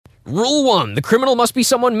Rule 1. The criminal must be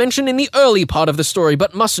someone mentioned in the early part of the story,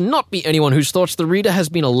 but must not be anyone whose thoughts the reader has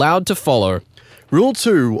been allowed to follow. Rule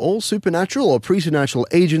 2. All supernatural or preternatural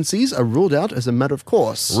agencies are ruled out as a matter of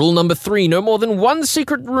course. Rule number 3. No more than one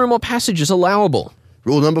secret room or passage is allowable.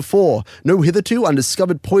 Rule number 4. No hitherto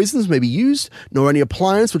undiscovered poisons may be used, nor any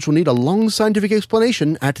appliance which will need a long scientific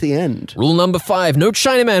explanation at the end. Rule number 5. No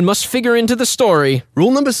Chinaman must figure into the story. Rule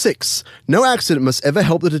number 6. No accident must ever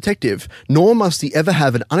help the detective, nor must he ever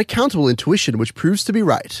have an unaccountable intuition which proves to be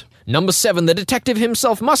right. Number 7. The detective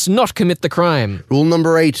himself must not commit the crime. Rule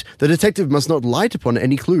number 8. The detective must not light upon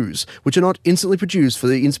any clues, which are not instantly produced for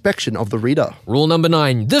the inspection of the reader. Rule number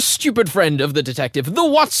 9. The stupid friend of the detective, the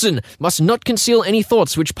Watson, must not conceal any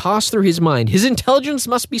thoughts which pass through his mind. His intelligence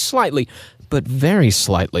must be slightly, but very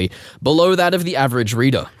slightly, below that of the average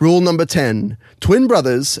reader. Rule number 10. Twin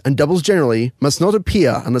brothers, and doubles generally, must not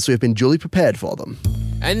appear unless we have been duly prepared for them.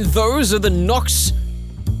 And those are the Knox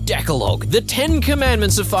Decalogue, the 10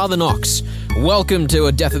 Commandments of Father Knox. Welcome to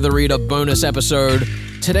a Death of the Reader bonus episode.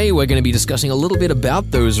 Today we're going to be discussing a little bit about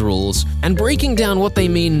those rules and breaking down what they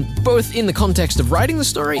mean both in the context of writing the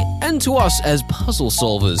story and to us as puzzle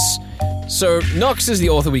solvers. So, Knox is the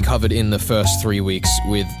author we covered in the first 3 weeks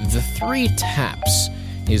with The Three Taps.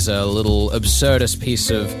 He's a little absurdist piece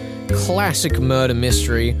of classic murder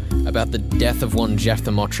mystery about the death of one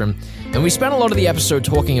Jephthah Mottram. And we spent a lot of the episode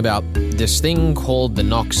talking about this thing called the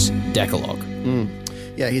Knox Decalogue.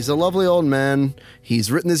 Yeah, he's a lovely old man.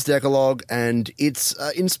 He's written this Decalogue, and it's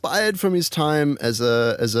inspired from his time as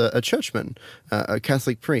a churchman, a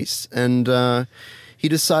Catholic priest. And he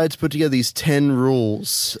decided to put together these 10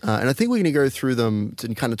 rules. And I think we're going to go through them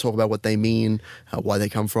to kind of talk about what they mean, why they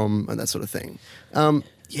come from, and that sort of thing.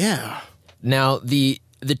 Yeah. Now, the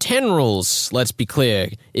 10 rules, let's be clear,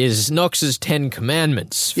 is Knox's 10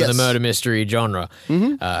 commandments for the murder mystery genre.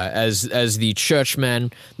 As the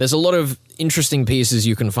churchman, there's a lot of interesting pieces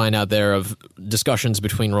you can find out there of discussions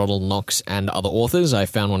between Ronald Knox and other authors. I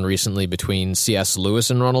found one recently between C.S. Lewis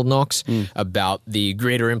and Ronald Knox about the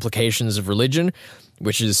greater implications of religion,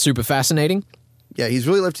 which is super fascinating. Yeah, he's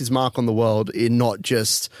really left his mark on the world in not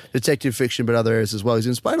just detective fiction, but other areas as well. He's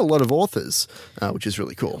inspired a lot of authors, which is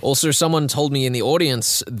really cool. Also, someone told me in the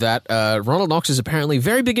audience that Ronald Knox is apparently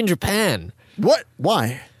very big in Japan. What?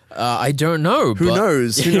 Why? I don't know. Who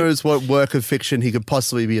knows? Who knows what work of fiction he could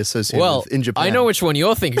possibly be associated with in Japan? I know which one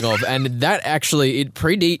you're thinking of, and that actually, it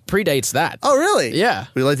predates that. Oh, really? Yeah.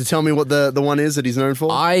 Would you like to tell me what the one is that he's known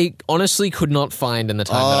for? I honestly could not find in the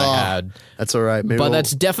time that I had. That's all right. But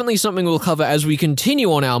that's definitely something we'll cover as we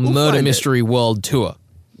continue on our Murder Mystery World Tour.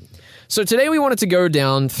 So today we wanted to go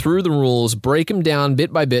down through the rules, break them down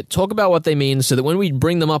bit by bit, talk about what they mean so that when we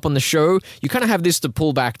bring them up on the show, you kind of have this to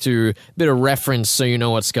pull back to, a bit of reference so you know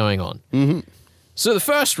what's going on. So the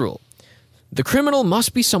first rule, the criminal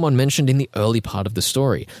must be someone mentioned in the early part of the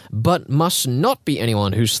story, but must not be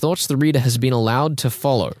anyone whose thoughts the reader has been allowed to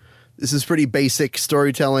follow. This is pretty basic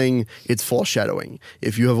storytelling. It's foreshadowing.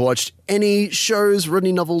 If you have watched any shows, read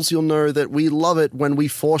any novels, you'll know that we love it when we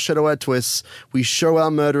foreshadow our twists. We show our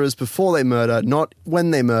murderers before they murder, not when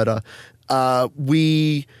they murder. Before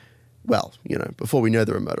we know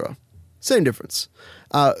they're a murderer. Same difference.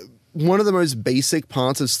 One of the most basic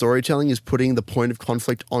parts of storytelling is putting the point of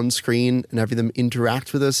conflict on screen and having them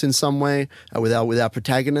interact with us in some way with our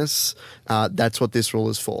protagonists. That's what this rule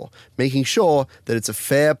is for. Making sure that it's a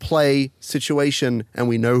fair play situation and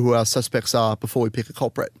we know who our suspects are before we pick a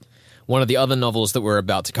culprit. One of the other novels that we're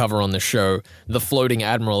about to cover on the show, The Floating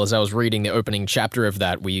Admiral, as I was reading the opening chapter of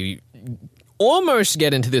that, we almost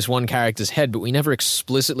get into this one character's head, but we never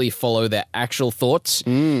explicitly follow their actual thoughts.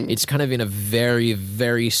 It's kind of in a very,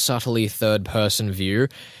 very subtly third-person view,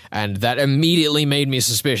 and that immediately made me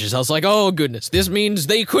suspicious. I was like, oh, goodness, this means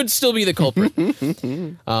they could still be the culprit.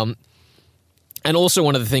 And also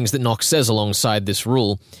one of the things that Knox says alongside this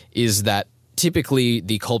rule is that typically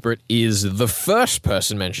the culprit is the first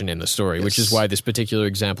person mentioned in the story, which is why this particular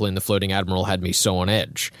example in The Floating Admiral had me so on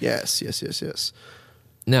edge. Yes.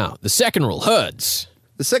 Now, the second rule, herds.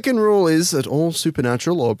 The second rule is that all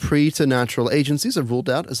supernatural or preternatural agencies are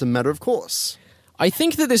ruled out as a matter of course. I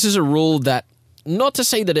think that this is a rule that, not to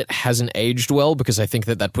say that it hasn't aged well, because I think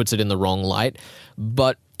that puts it in the wrong light,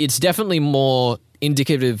 but it's definitely more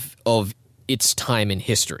indicative of its time in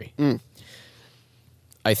history.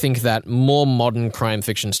 I think that more modern crime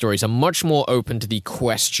fiction stories are much more open to the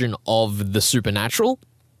question of the supernatural.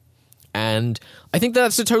 And I think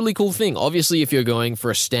that's a totally cool thing. Obviously, if you're going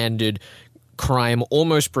for a standard crime,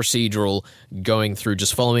 almost procedural, going through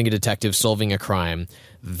just following a detective, solving a crime,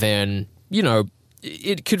 then,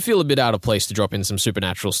 it could feel a bit out of place to drop in some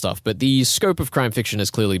supernatural stuff. But the scope of crime fiction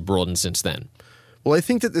has clearly broadened since then. Well, I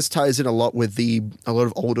think that this ties in a lot with a lot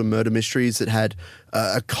of older murder mysteries that had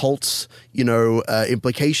occult,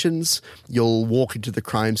 implications. You'll walk into the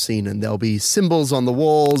crime scene and there'll be symbols on the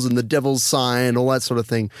walls and the devil's sign, all that sort of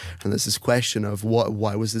thing. And there's this question of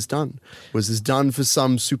why was this done? Was this done for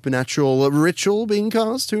some supernatural ritual being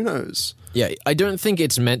cast? Who knows? Yeah, I don't think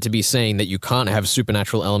it's meant to be saying that you can't have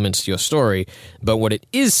supernatural elements to your story, but what it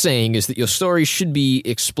is saying is that your story should be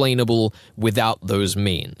explainable without those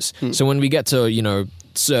means. So when we get to,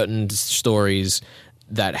 certain stories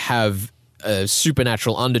that have a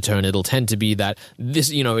supernatural undertone, it'll tend to be that this,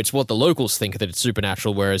 it's what the locals think that it's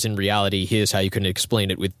supernatural, whereas in reality, here's how you can explain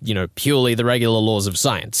it with, purely the regular laws of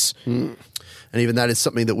science. And even that is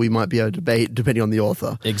something that we might be able to debate depending on the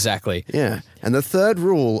author. Exactly. Yeah. And the third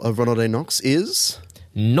rule of Ronald A. Knox is...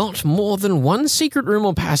 not more than one secret room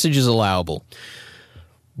or passage is allowable.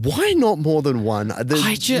 Why not more than one?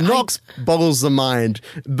 Knox boggles the mind.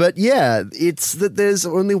 But yeah, it's that there's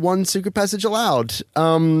only one secret passage allowed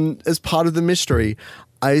as part of the mystery.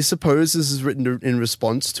 I suppose this is written in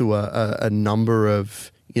response to a number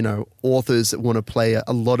of... authors that want to play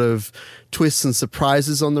a lot of twists and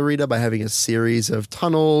surprises on the reader by having a series of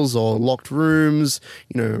tunnels or locked rooms,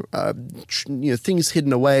 things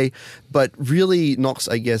hidden away. But really, Knox,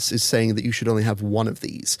 I guess, is saying that you should only have one of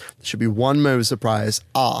these. There should be one moment of surprise.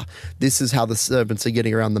 This is how the servants are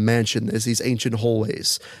getting around the mansion. There's these ancient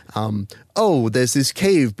hallways. There's this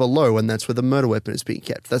cave below, and that's where the murder weapon is being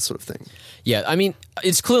kept. That sort of thing. Yeah, I mean,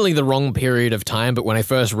 it's clearly the wrong period of time, but when I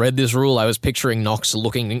first read this rule, I was picturing Knox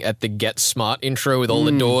looking at the Get Smart intro with all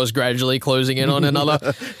the doors gradually closing in on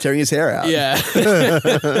another. Tearing his hair out. Yeah.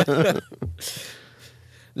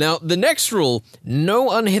 Now, the next rule, no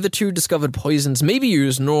unhitherto discovered poisons may be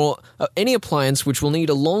used, nor any appliance which will need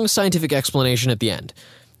a long scientific explanation at the end.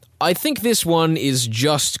 I think this one is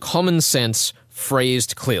just common sense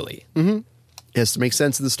phrased clearly. Mm-hmm. It has to make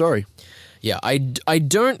sense of the story. Yeah, I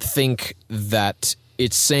don't think that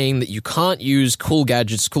it's saying that you can't use cool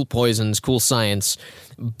gadgets, cool poisons, cool science,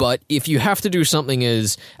 but if you have to do something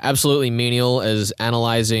as absolutely menial as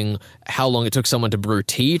analyzing how long it took someone to brew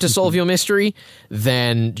tea to solve your mystery,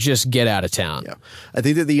 then just get out of town. Yeah. I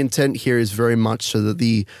think that the intent here is very much so that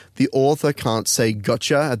the author can't say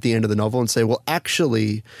gotcha at the end of the novel and say, well,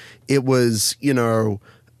 actually, it was,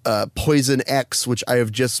 Poison X, which I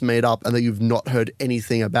have just made up and that you've not heard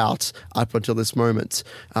anything about up until this moment.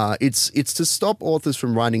 It's to stop authors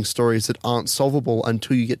from writing stories that aren't solvable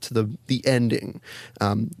until you get to the ending.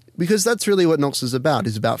 Because that's really what Knox is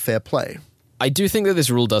about fair play. I do think that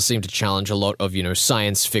this rule does seem to challenge a lot of,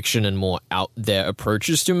 science fiction and more out there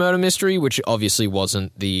approaches to murder mystery, which obviously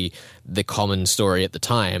wasn't the common story at the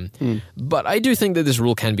time. But I do think that this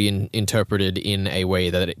rule can be interpreted in a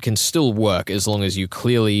way that it can still work as long as you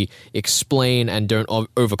clearly explain and don't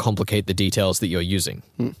overcomplicate the details that you're using.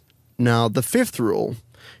 Now, the fifth rule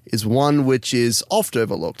is one which is oft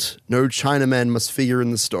overlooked. No Chinaman must figure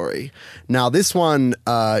in the story. Now, this one,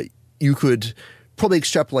 you could probably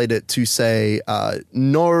extrapolate it to say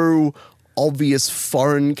no obvious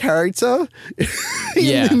foreign character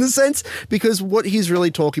in the sense, because what he's really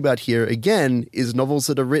talking about here again is novels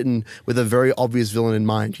that are written with a very obvious villain in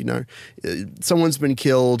mind. Someone's been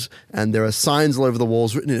killed and there are signs all over the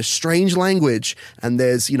walls written in a strange language, and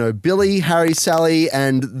there's Billy, Harry, Sally,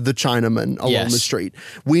 and the Chinaman along the street.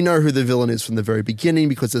 We know who the villain is from the very beginning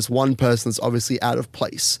because there's one person that's obviously out of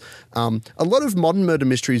place. A lot of modern murder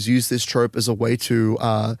mysteries use this trope as a way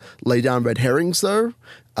to lay down red herrings, though.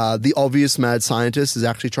 The obvious mad scientist is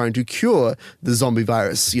actually trying to cure the zombie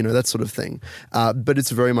virus, that sort of thing. But it's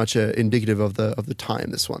very much indicative of the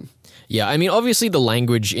time, this one. Yeah, I mean, obviously the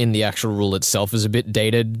language in the actual rule itself is a bit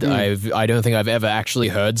dated. I don't think I've ever actually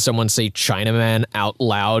heard someone say Chinaman out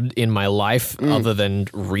loud in my life other than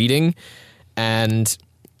reading. And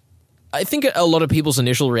I think a lot of people's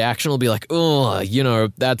initial reaction will be like, oh,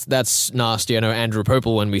 that's nasty. I know Andrew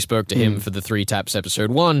Popel, when we spoke to him for the 3 Taps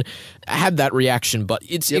episode 1, had that reaction, but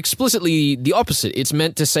it's explicitly the opposite. It's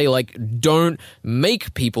meant to say, don't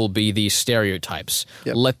make people be these stereotypes.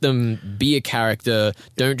 Let them be a character.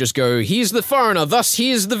 Don't just go, he's the foreigner, thus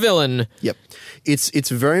he's the villain. Yep. It's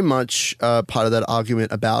very much part of that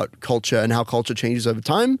argument about culture and how culture changes over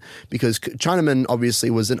time, because Chinaman obviously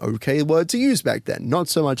was an okay word to use back then, not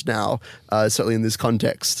so much now. Certainly in this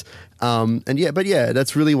context.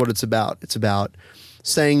 That's really what it's about. It's about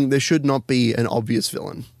saying there should not be an obvious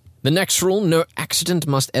villain. The next rule, no accident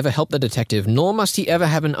must ever help the detective, nor must he ever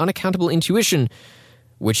have an unaccountable intuition,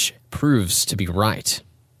 which proves to be right.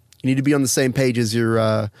 You need to be on the same page as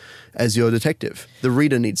your detective. The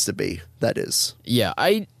reader needs to be, that is. Yeah,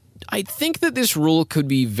 I I think that this rule could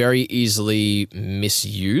be very easily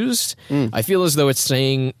misused. I feel as though it's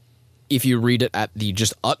saying, if you read it at the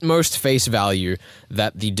just utmost face value,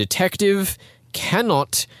 that the detective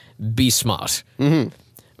cannot be smart.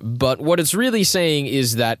 But what it's really saying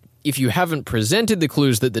is that if you haven't presented the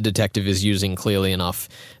clues that the detective is using clearly enough,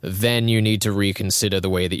 then you need to reconsider the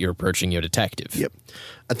way that you're approaching your detective. Yep.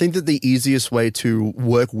 I think that the easiest way to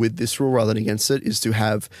work with this rule rather than against it is to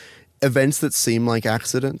have events that seem like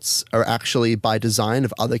accidents are actually by design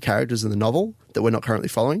of other characters in the novel that we're not currently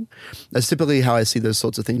following. That's typically how I see those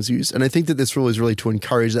sorts of things used. And I think that this rule is really to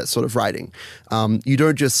encourage that sort of writing. You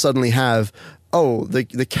don't just suddenly have, oh,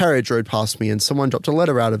 the carriage rode past me and someone dropped a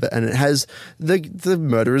letter out of it and it has the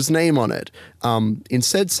murderer's name on it.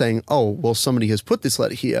 Instead saying, oh, well, somebody has put this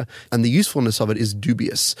letter here, and the usefulness of it is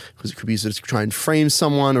dubious because it could be used to try and frame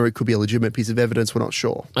someone, or it could be a legitimate piece of evidence. We're not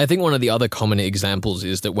sure. I think one of the other common examples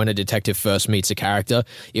is that when a detective first meets a character,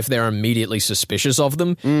 if they're immediately suspicious of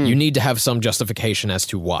them, you need to have some justification as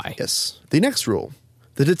to why. Yes. The next rule,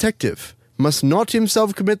 the detective must not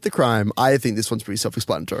himself commit the crime. I think this one's pretty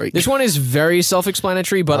self-explanatory. This one is very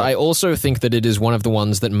self-explanatory, but I also think that it is one of the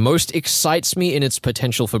ones that most excites me in its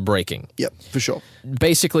potential for breaking. Yep, for sure.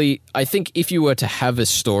 Basically, I think if you were to have a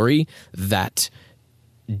story that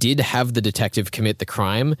did have the detective commit the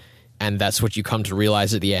crime, and that's what you come to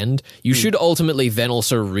realize at the end, you should ultimately then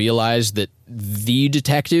also realize that the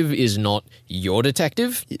detective is not your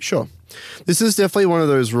detective. Sure. This is definitely one of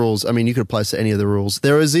those rules. I mean, you could apply this to any of the rules.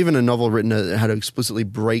 There is even a novel written that how to explicitly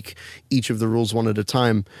break each of the rules one at a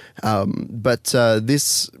time. But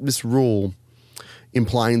this rule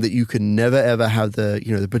implying that you can never ever have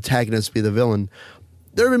the protagonist be the villain.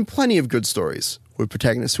 There have been plenty of good stories with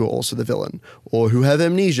protagonists who are also the villain, or who have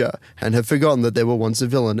amnesia and have forgotten that they were once a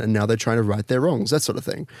villain and now they're trying to right their wrongs, that sort of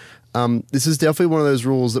thing. This is definitely one of those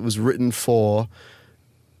rules that was written for,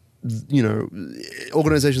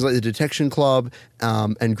 organizations like the Detection Club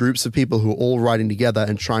and groups of people who are all writing together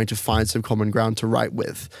and trying to find some common ground to write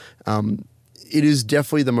with. It is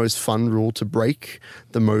definitely the most fun rule to break,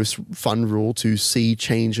 the most fun rule to see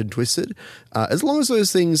changed and twisted, as long as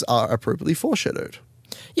those things are appropriately foreshadowed.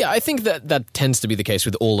 Yeah, I think that tends to be the case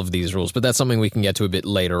with all of these rules, but that's something we can get to a bit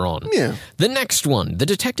later on. Yeah. The next one, the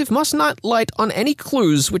detective must not light on any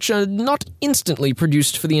clues which are not instantly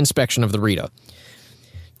produced for the inspection of the reader.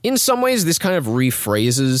 In some ways, this kind of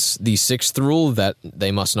rephrases the sixth rule that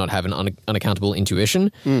they must not have an unaccountable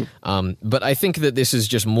intuition. But I think that this is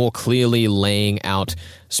just more clearly laying out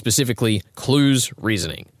specifically clues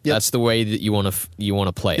reasoning. Yep. That's the way that you want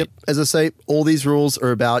to play it. As I say, all these rules are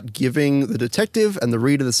about giving the detective and the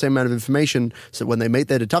reader the same amount of information, so when they make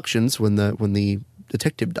their deductions, when the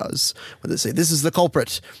detective does, when they say, this is the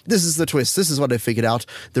culprit, this is the twist, this is what I figured out,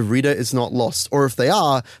 the reader is not lost. Or if they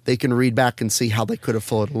are, they can read back and see how they could have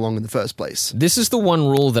followed along in the first place. This is the one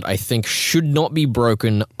rule that I think should not be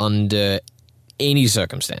broken under any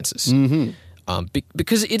circumstances.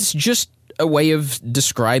 Because it's just a way of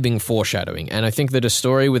describing foreshadowing. And I think that a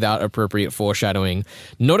story without appropriate foreshadowing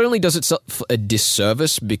not only does itself a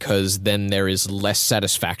disservice, because then there is less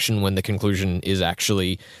satisfaction when the conclusion is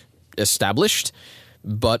actually established,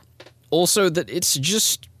 but also that it's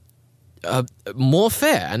just more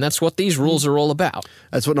fair, and that's what these rules are all about.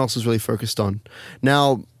 That's what Knox was really focused on.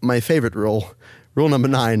 Now, my favorite rule number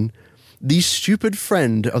 9, the stupid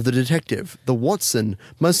friend of the detective, the Watson,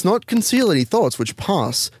 must not conceal any thoughts which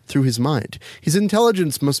pass through his mind. His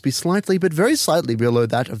intelligence must be slightly, but very slightly below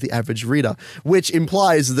that of the average reader, which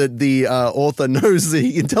implies that the author knows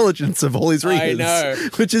the intelligence of all his readers. I know.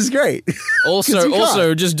 Which is great.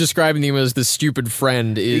 Also, just describing him as the stupid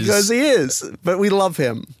friend is... Because he is, but we love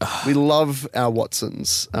him. We love our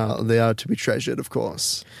Watsons. They are to be treasured, of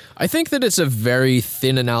course. I think that it's a very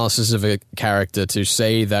thin analysis of a character to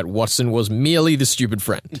say that Watson was merely the stupid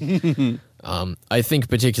friend. I think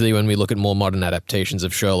particularly when we look at more modern adaptations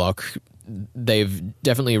of Sherlock, they've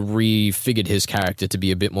definitely refigured his character to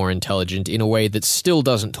be a bit more intelligent in a way that still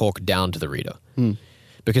doesn't talk down to the reader.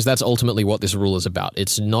 Because that's ultimately what this rule is about.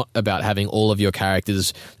 It's not about having all of your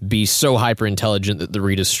characters be so hyper-intelligent that the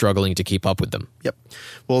reader's struggling to keep up with them. Yep.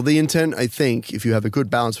 Well, the intent, I think, if you have a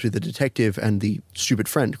good balance between the detective and the stupid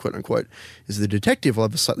friend, quote-unquote, is the detective will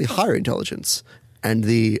have a slightly higher intelligence, and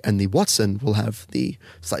the Watson will have the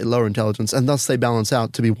slightly lower intelligence, and thus they balance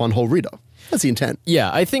out to be one whole reader. That's the intent.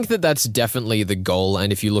 Yeah, I think that that's definitely the goal,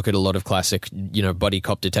 and if you look at a lot of classic, buddy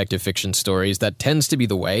cop detective fiction stories, that tends to be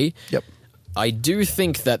the way. Yep. I do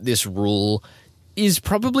think that this rule is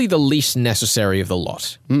probably the least necessary of the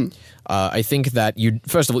lot. I think that,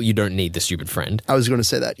 first of all, you don't need the stupid friend. I was going to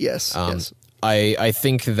say that, yes. Yes. I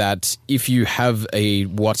think that if you have a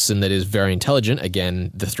Watson that is very intelligent,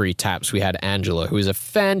 again, the 3 taps, we had Angela, who is a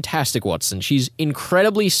fantastic Watson. She's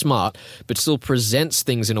incredibly smart, but still presents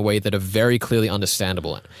things in a way that are very clearly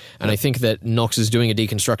understandable. And I think that Knox is doing a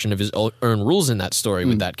deconstruction of his own rules in that story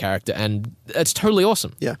with that character, and that's totally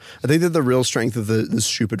awesome. Yeah, I think that the real strength of the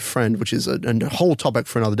stupid friend, which is a whole topic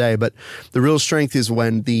for another day, but the real strength is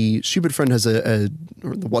when the stupid friend has or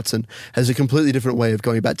the Watson has a completely different way of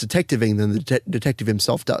going about detectiving than the detective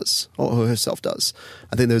himself does, or herself does.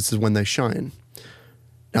 I think this is when they shine.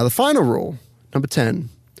 Now, the final rule, number 10.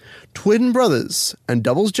 Twin brothers and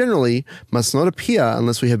doubles generally must not appear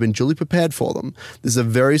unless we have been duly prepared for them. This is a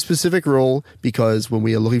very specific rule because when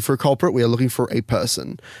we are looking for a culprit, we are looking for a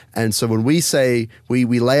person. And so when we say, we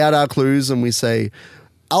lay out our clues and we say,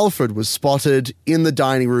 Alfred was spotted in the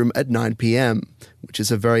dining room at 9 p.m., which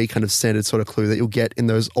is a very kind of standard sort of clue that you'll get in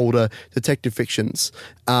those older detective fictions.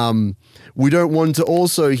 We don't want to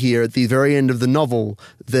also hear at the very end of the novel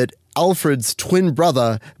that Alfred's twin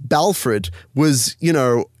brother, Balfred, was,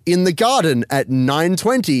 in the garden at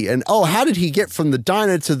 9:20. And, how did he get from the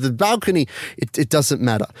diner to the balcony? It doesn't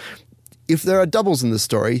matter. If there are doubles in the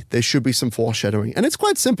story, there should be some foreshadowing. And it's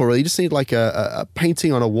quite simple, really. You just need like a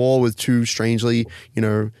painting on a wall with 2 strangely,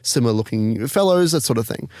 similar looking fellows, that sort of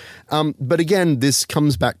thing. But again, this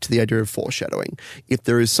comes back to the idea of foreshadowing. If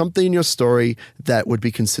there is something in your story that would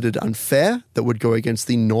be considered unfair, that would go against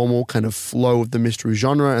the normal kind of flow of the mystery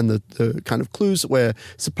genre and the kind of clues that we're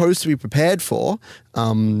supposed to be prepared for,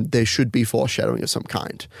 there should be foreshadowing of some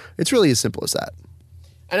kind. It's really as simple as that.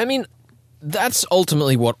 And I mean, that's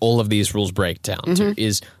ultimately what all of these rules break down to,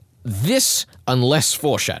 is this unless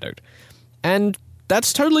foreshadowed. And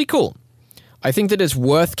that's totally cool. I think that it's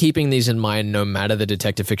worth keeping these in mind no matter the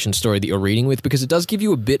detective fiction story that you're reading with, because it does give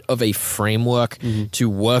you a bit of a framework to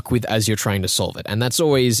work with as you're trying to solve it. And that's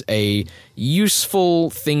always a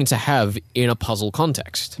useful thing to have in a puzzle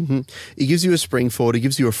context. It gives you a springboard, it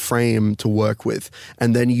gives you a frame to work with,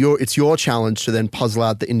 and then it's your challenge to then puzzle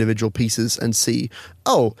out the individual pieces and see,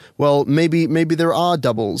 maybe there are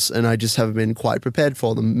doubles and I just haven't been quite prepared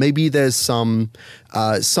for them. Maybe there's some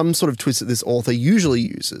sort of twist that this author usually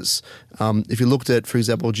uses. If you looked at, for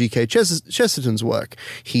example, G.K. Chesterton's work,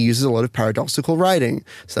 he uses a lot of paradoxical writing.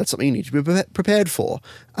 So that's something you need to be prepared for.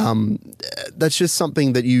 That's just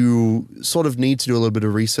something that you sort of need to do a little bit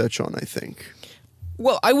of research on, I think.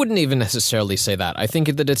 Well, I wouldn't even necessarily say that. I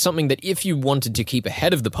think that it's something that if you wanted to keep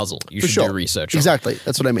ahead of the puzzle, you should do research on. Exactly.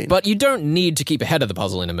 That's what I mean. But you don't need to keep ahead of the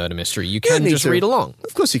puzzle in a murder mystery. You can just read along.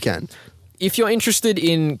 Of course you can. If you're interested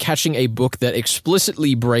in catching a book that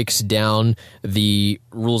explicitly breaks down the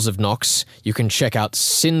rules of Knox, you can check out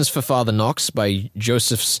Sins for Father Knox by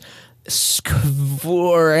Joseph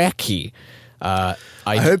Skvorecki. I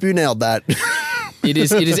hope you nailed that. It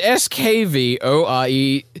is Skvorecky.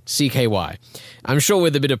 I'm sure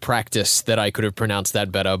with a bit of practice that I could have pronounced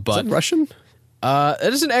that better, but... Is it Russian?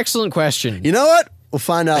 That is an excellent question. You know what? We'll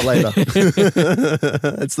find out later.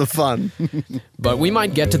 It's the fun. But we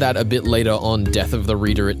might get to that a bit later on Death of the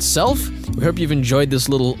Reader itself. We hope you've enjoyed this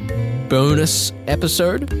little bonus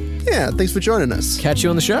episode. Yeah, thanks for joining us. Catch you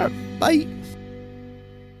on the show. Bye.